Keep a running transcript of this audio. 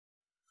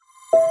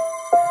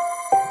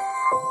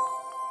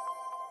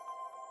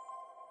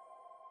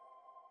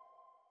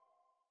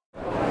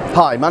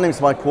Hi, my name is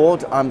Mike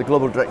Ward. I'm the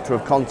Global Director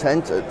of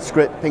Content at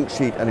Scrip, Pink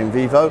Sheet and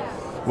Invivo.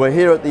 We're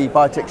here at the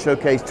Biotech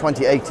Showcase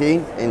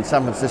 2018 in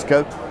San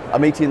Francisco, a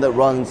meeting that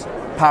runs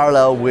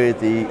parallel with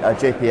the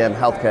JPM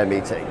Healthcare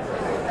meeting.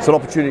 It's an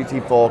opportunity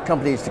for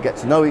companies to get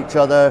to know each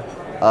other,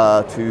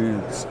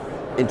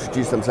 to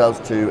introduce themselves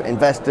to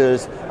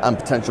investors and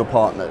potential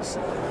partners.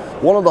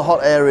 One of the hot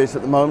areas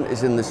at the moment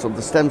is in this sort of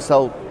the stem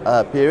cell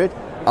period,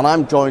 and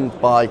I'm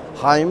joined by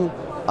Chaim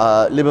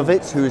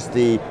Lebovits, who is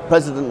the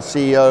President and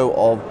CEO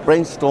of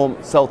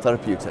BrainStorm Cell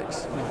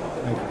Therapeutics.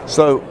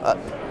 So,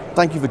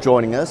 thank you for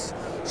joining us.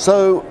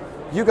 So,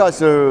 you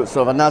guys are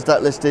sort of a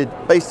NASDAQ listed,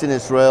 based in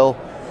Israel.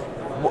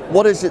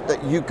 What is it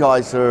that you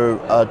guys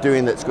are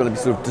doing that's going to be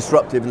sort of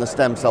disruptive in the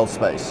stem cell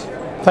space?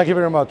 Thank you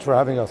very much for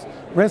having us.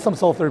 BrainStorm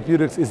Cell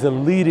Therapeutics is a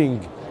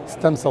leading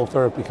stem cell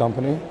therapy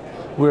company.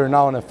 We are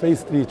now in a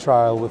phase 3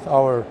 trial with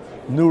our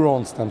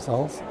NurOwn stem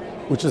cells,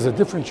 which is a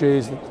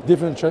differentiated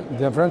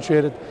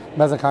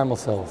mesenchymal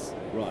cells.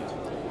 Right.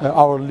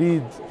 Our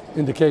lead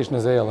indication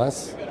is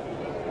ALS,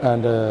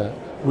 and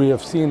we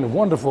have seen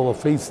wonderful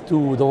phase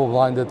 2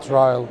 double-blinded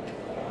trial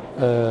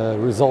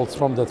results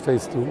from that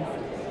phase 2.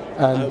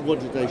 And what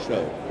did they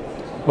show?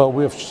 well,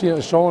 we have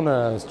shown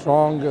a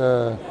strong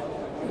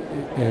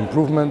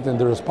improvement in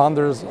the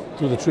responders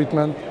to the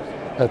treatment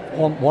at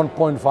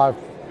 1.5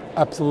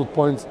 absolute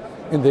points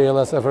in the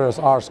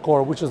ALS-FRS-R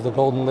score, which is the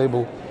golden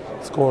label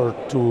score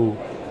to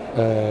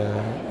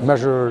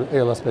measure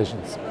ALS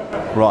patients.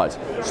 Right.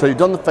 So you've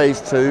done the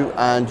phase 2,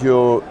 and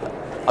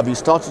have you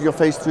started your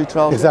phase 3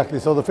 trial? Exactly.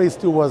 So the phase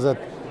 2 was at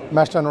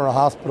Mass General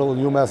Hospital,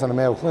 UMass, and the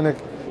Mayo Clinic,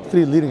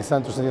 3 leading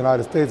centers in the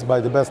United States by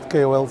the best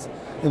KOLs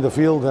in the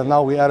field, and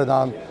now we added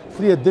on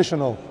 3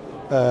 additional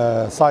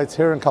sites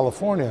here in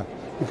California,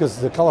 because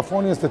the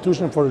California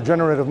Institution for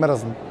Regenerative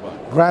Medicine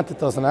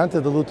granted us an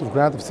anti-dilutive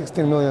grant of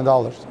 $16 million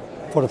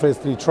for the phase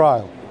 3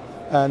 trial.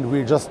 And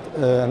we just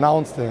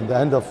announced in the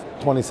end of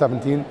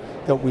 2017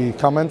 that we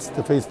commenced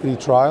the phase 3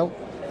 trial,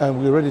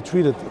 and we already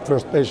treated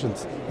first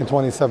patients in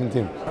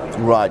 2017.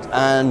 Right,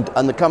 and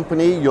the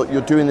company,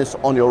 you're doing this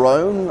on your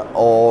own,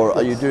 or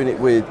are you doing it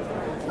with?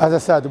 As I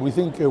said, we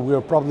think we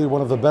are probably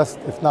one of the best,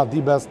 if not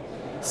the best,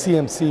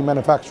 CMC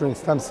manufacturing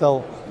stem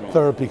cell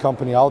therapy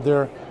company out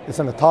there. It's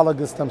an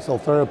autologous stem cell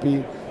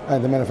therapy,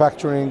 and the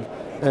manufacturing.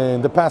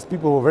 In the past,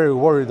 people were very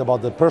worried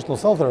about the personal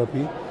cell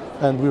therapy,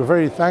 and we were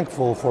very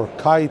thankful for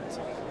Kite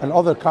and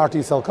other CAR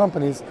T-cell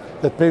companies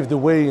that paved the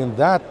way in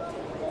that,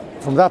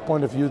 from that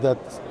point of view, that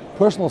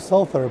personal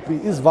cell therapy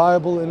is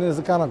viable and is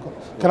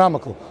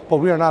economical. But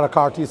we are not a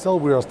CAR T-cell,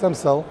 we are a stem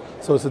cell,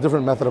 so it's a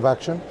different method of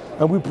action.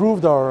 And we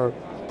proved our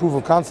proof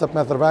of concept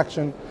method of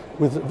action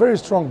with very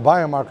strong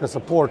biomarker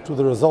support to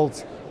the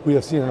results we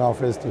have seen in our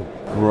phase 2.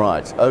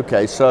 Right,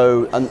 okay,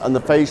 so, and the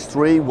phase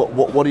 3,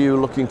 what are you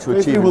looking to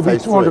achieve in phase 3? It will be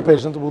 200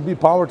 patients, it will be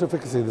powered to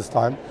efficacy this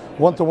time,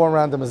 1-to-1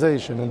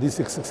 randomization in these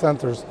 6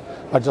 centers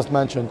I just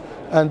mentioned.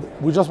 And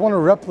we just want to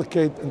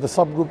replicate in the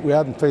subgroup we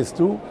had in phase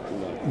 2,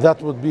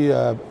 that would be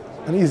an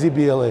easy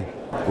BLA.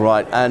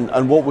 Right,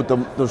 and what would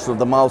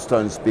the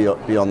milestones be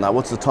on that?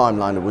 What's the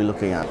timeline that we're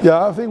looking at?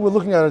 Yeah, I think we're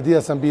looking at a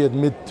DSMB at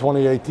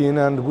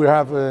mid-2018, and we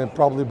have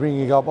probably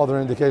bringing up other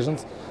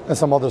indications and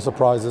some other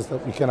surprises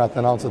that we cannot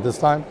announce at this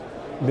time,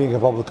 being a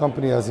public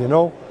company, as you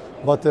know.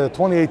 But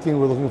 2018,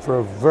 we're looking for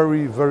a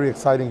very, very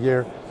exciting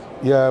year.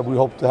 Yeah, we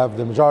hope to have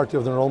the majority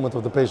of the enrollment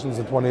of the patients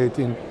in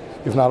 2018,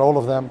 if not all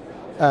of them,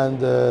 and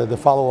the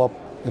follow-up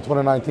in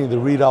 2019, the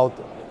readout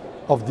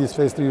of these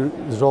phase 3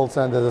 results,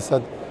 and as I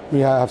said, we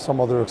have some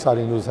other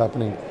exciting news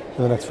happening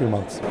in the next few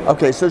months.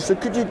 Okay, so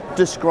could you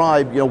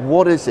describe,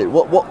 what is it?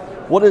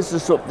 What is the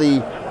sort of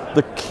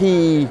the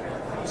key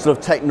sort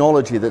of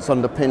technology that's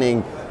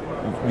underpinning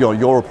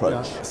your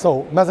approach? Yeah.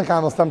 So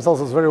mesenchymal stem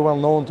cells is very well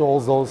known to all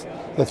those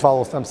that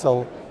follow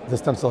the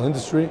stem cell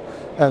industry,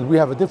 and we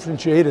have a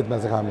differentiated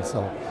mesenchymal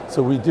cell.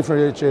 So we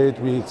differentiate,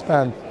 we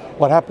expand.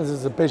 What happens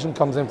is the patient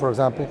comes in, for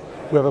example,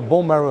 we have a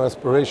bone marrow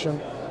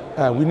aspiration,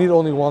 and we need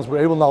only ones.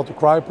 We're able now to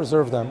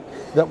cryopreserve them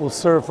that will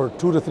serve for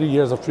 2 to 3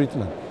 years of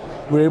treatment.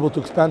 We're able to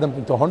expand them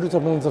into hundreds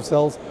of millions of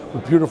cells, we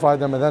purify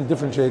them and then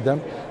differentiate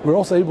them. We're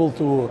also able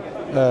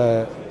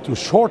to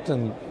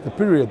shorten the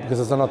period, because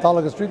it's an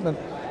autologous treatment,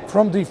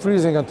 from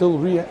defreezing until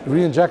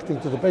re-injecting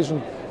to the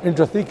patient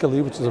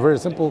intrathecally, which is a very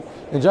simple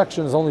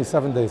injection, is only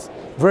 7 days.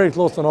 Very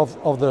close enough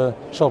of the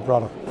shell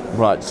product.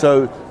 Right,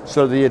 so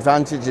the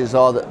advantages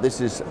are that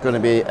this is going to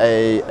be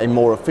a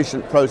more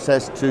efficient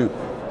process to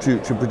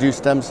produce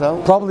stem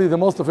cells? Probably the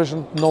most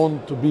efficient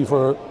known to be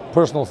for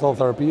personal cell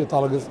therapy,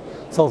 autologous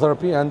cell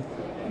therapy, and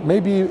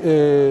maybe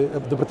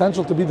the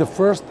potential to be the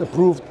first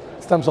approved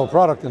stem cell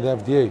product in the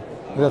FDA.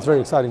 And that's very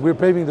exciting. We're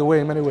paving the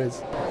way in many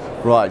ways.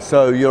 Right,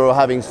 so you're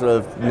having sort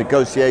of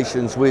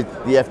negotiations with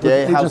the FDA? With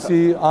the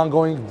agency,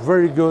 ongoing,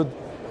 very good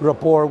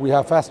rapport. We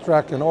have fast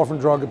track and orphan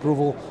drug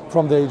approval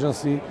from the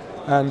agency,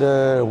 and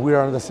we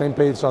are on the same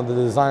page on the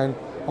design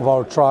of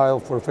our trial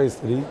for phase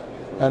 3,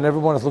 and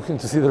everyone is looking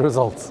to see the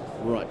results.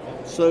 Right,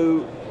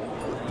 so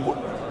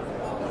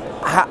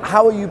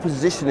how are you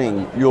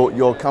positioning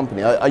your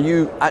company? Are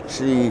you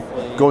actually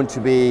going to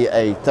be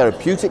a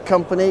therapeutic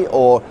company,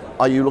 or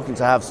are you looking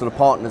to have sort of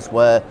partners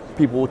where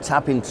people will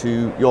tap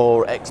into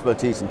your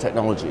expertise and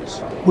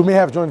technologies? We may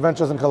have joint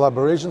ventures and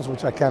collaborations,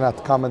 which I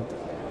cannot comment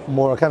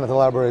more, I cannot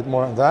elaborate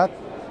more on that.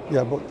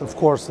 Yeah, but of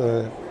course,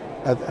 at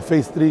a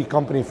phase 3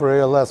 company for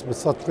ALS with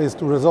such phase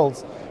 2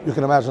 results, you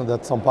can imagine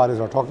that some parties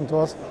are talking to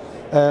us.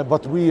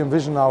 But we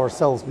envision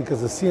ourselves,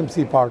 because the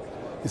CMC part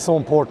is so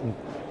important,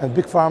 and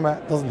Big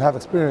Pharma doesn't have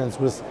experience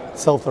with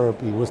cell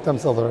therapy, with stem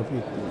cell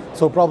therapy.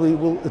 So probably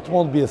it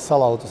won't be a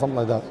sellout or something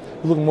like that.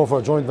 We're looking more for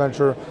a joint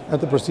venture and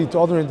to proceed to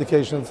other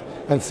indications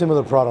and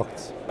similar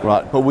products.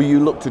 Right, but will you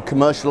look to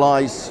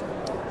commercialize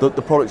the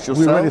products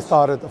yourself? We already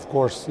started, of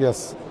course,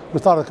 yes. We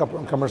started a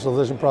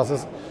commercialization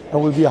process,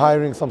 and we'll be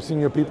hiring some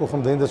senior people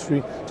from the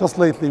industry. Just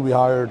lately we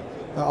hired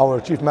our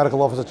Chief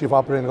Medical Officer, Chief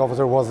Operating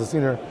Officer was the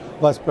Senior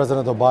Vice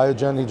President of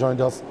Biogen. He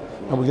joined us,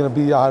 and we're going to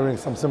be hiring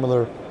some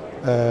similar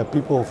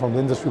people from the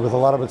industry with a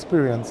lot of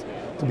experience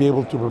to be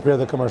able to prepare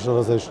the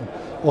commercialization.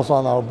 Also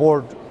on our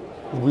board,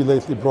 we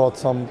lately brought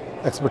some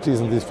expertise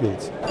in these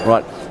fields.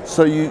 Right,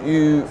 so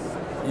you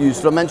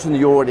sort of mentioned that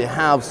you already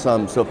have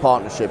some sort of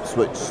partnerships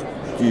which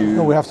you...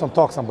 No, we have some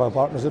talks about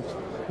partnerships,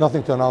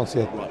 nothing to announce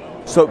yet.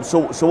 So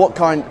what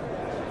kind,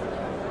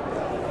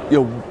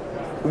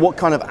 what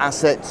kind of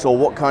assets or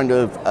what kind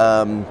of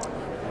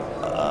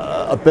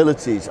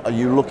abilities are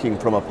you looking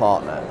from a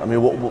partner? I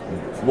mean,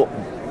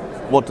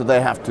 what do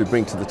they have to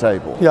bring to the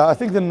table? Yeah, I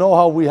think the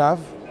know-how we have.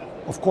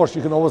 Of course,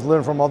 you can always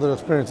learn from other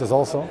experiences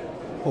also.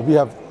 But we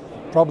have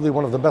probably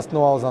one of the best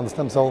know-hows on the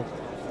stem cell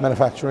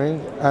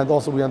manufacturing, and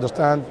also we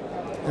understand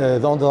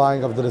the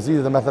underlying of the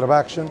disease, the method of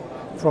action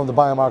from the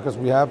biomarkers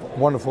we have,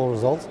 wonderful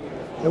results.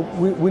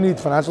 We need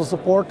financial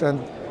support,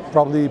 and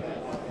probably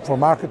for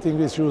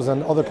marketing issues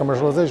and other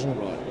commercialization,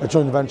 a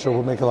joint venture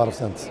will make a lot of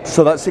sense.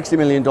 So that $60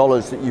 million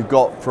that you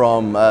got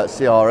from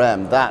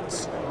CIRM,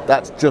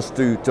 that's just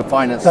to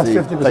finance that's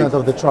 50%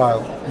 of the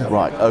trial. Yeah.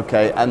 Right,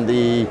 okay, and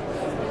we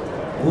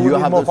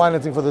need more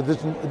financing for the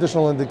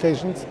additional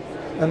indications,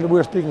 and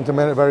we're speaking to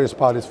various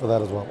parties for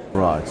that as well.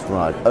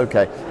 Right,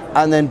 okay.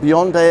 And then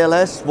beyond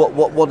ALS, what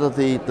are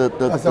the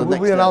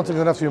we'll be announcing in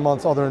the next few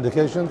months other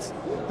indications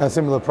and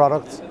similar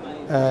products.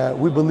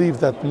 We believe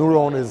that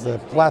NurOwn is a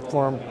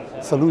platform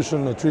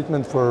solution, a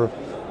treatment for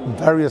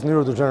various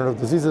neurodegenerative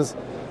diseases,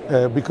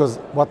 because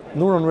what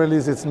NurOwn really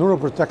is, it's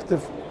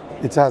neuroprotective.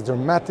 It has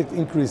dramatic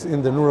increase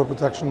in the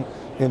neuroprotection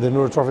in the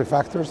neurotrophic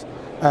factors,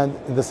 and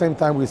at the same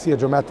time we see a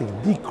dramatic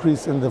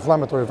decrease in the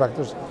inflammatory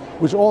factors,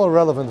 which all are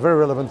relevant, very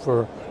relevant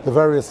for the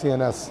various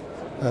CNS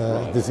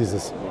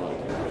diseases.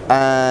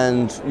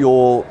 And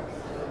you're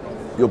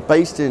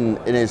based in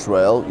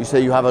Israel. You say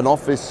you have an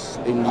office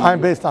in... I'm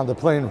based on the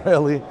plane,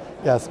 really,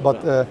 yes,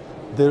 but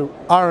the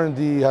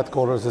R&D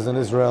headquarters is in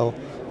Israel,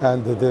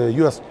 and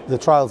the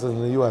trials is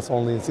in the US,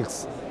 only in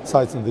 6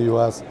 sites in the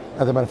US,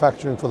 and the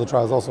manufacturing for the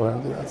trials also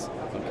in the US.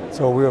 Okay.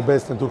 So we are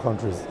based in 2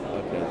 countries.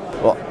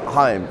 Okay. Well,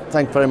 Chaim,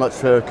 thank you very much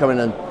for coming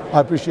and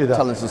I appreciate that.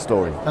 Telling us the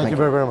story. Thank you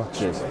very, very much.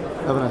 Cheers.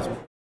 Have a nice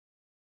one.